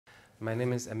My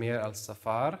name is Amir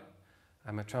ElSaffar.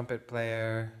 I'm a trumpet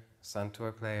player,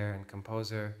 santur player, and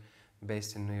composer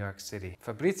based in New York City.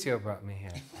 Fabrizio brought me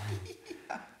here.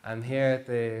 I'm here at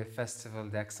the Festival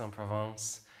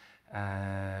d'Aix-en-Provence,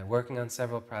 working on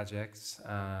several projects,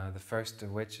 the first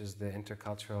of which is the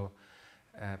intercultural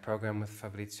program with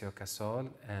Fabrizio Cassol,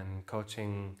 and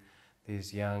coaching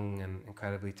these young and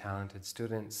incredibly talented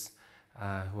students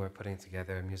who are putting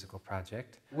together a musical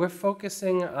project. We're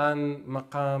focusing on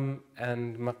maqam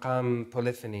and maqam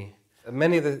polyphony.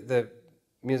 Many of the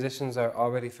musicians are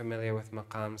already familiar with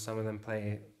maqam. Some of them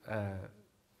play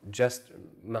just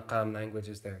maqam language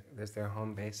as their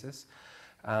home basis.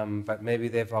 But maybe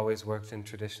they've always worked in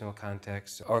traditional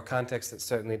contexts, or contexts that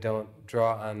certainly don't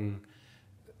draw on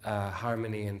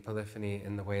harmony and polyphony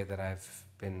in the way that I've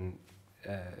been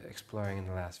exploring in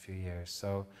the last few years.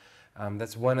 So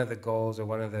that's one of the goals, or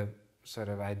one of the sort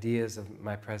of ideas of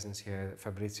my presence here, that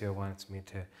Fabrizio wants me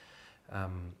to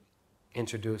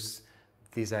introduce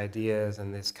these ideas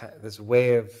and this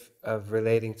way of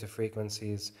relating to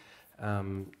frequencies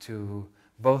to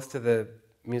both to the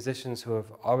musicians who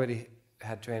have already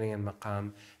had training in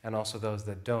maqam, and also those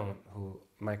that don't, who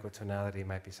microtonality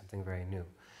might be something very new.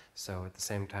 So at the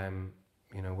same time,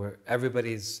 you know,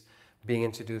 everybody's being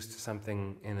introduced to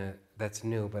something that's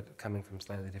new, but coming from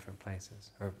slightly different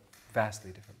places, or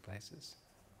vastly different places.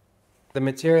 The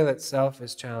material itself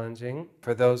is challenging.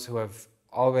 For those who have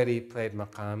already played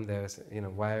maqam, there's, you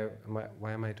know,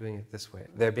 why am I doing it this way?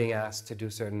 They're being asked to do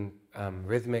certain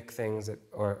rhythmic things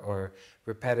or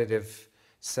repetitive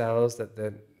cells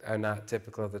that are not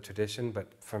typical of the tradition,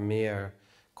 but for me are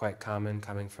quite common,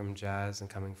 coming from jazz and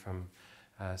coming from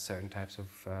certain types of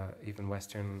even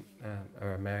Western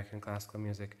or American classical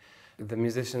music. The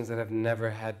musicians that have never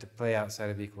had to play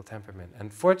outside of equal temperament.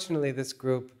 And fortunately, this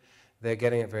group, they're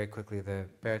getting it very quickly. The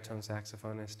baritone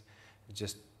saxophonist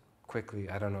just quickly,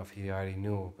 I don't know if he already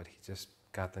knew, but he just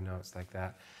got the notes like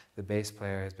that. The bass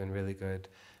player has been really good,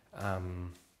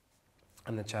 and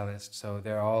the cellist. So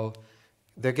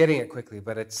they're getting it quickly,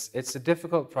 but it's a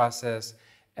difficult process.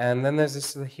 And then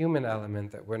there's the human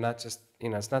element that we're not just, you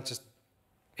know, it's not just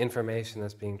information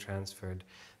that's being transferred.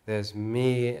 There's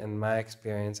me and my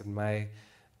experience and my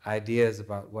ideas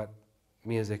about what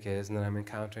music is, and then I'm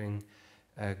encountering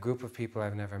a group of people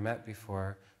I've never met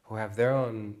before who have their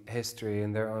own history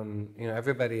and their own, you know,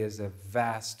 everybody is a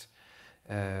vast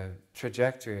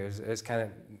trajectory. There's kind of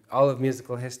all of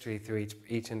musical history through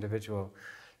each individual.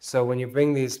 So when you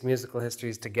bring these musical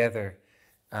histories together,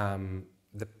 on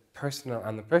the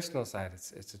personal side,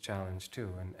 it's a challenge too,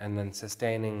 and then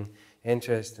sustaining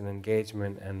interest and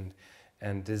engagement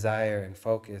and desire and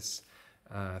focus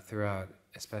throughout,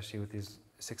 especially with these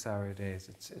 6-hour days.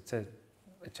 It's a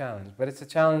challenge, but it's a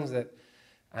challenge that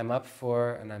I'm up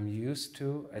for and I'm used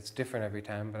to. It's different every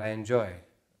time, but I enjoy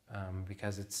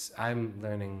because I'm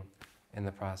learning in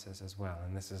the process as well.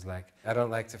 And this is like, I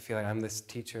don't like to feel like I'm this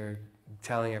teacher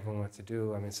telling everyone what to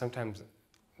do. I mean, sometimes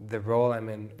the role I'm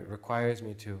in requires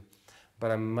me to, but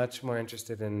I'm much more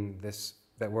interested in this,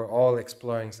 that we're all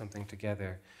exploring something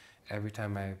together. Every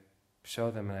time I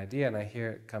show them an idea and I hear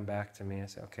it come back to me, I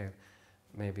say, okay,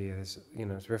 maybe it's, you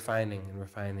know, it's refining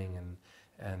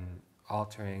and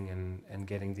altering and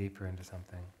getting deeper into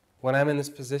something. When I'm in this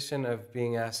position of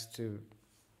being asked to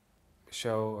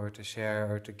show or to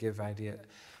share or to give idea,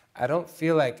 I don't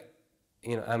feel like,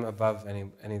 you know, I'm above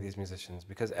any of these musicians,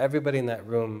 because everybody in that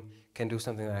room can do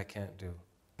something that I can't do.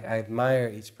 I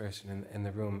admire each person in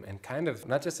the room, and kind of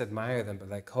not just admire them, but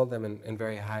like hold them in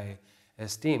very high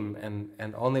esteem,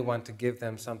 and only want to give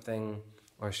them something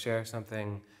or share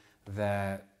something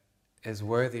that is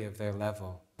worthy of their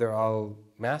level. They're all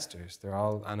masters. They're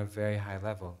all on a very high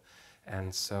level.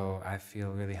 And so I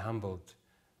feel really humbled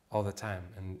all the time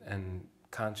and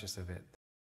conscious of it.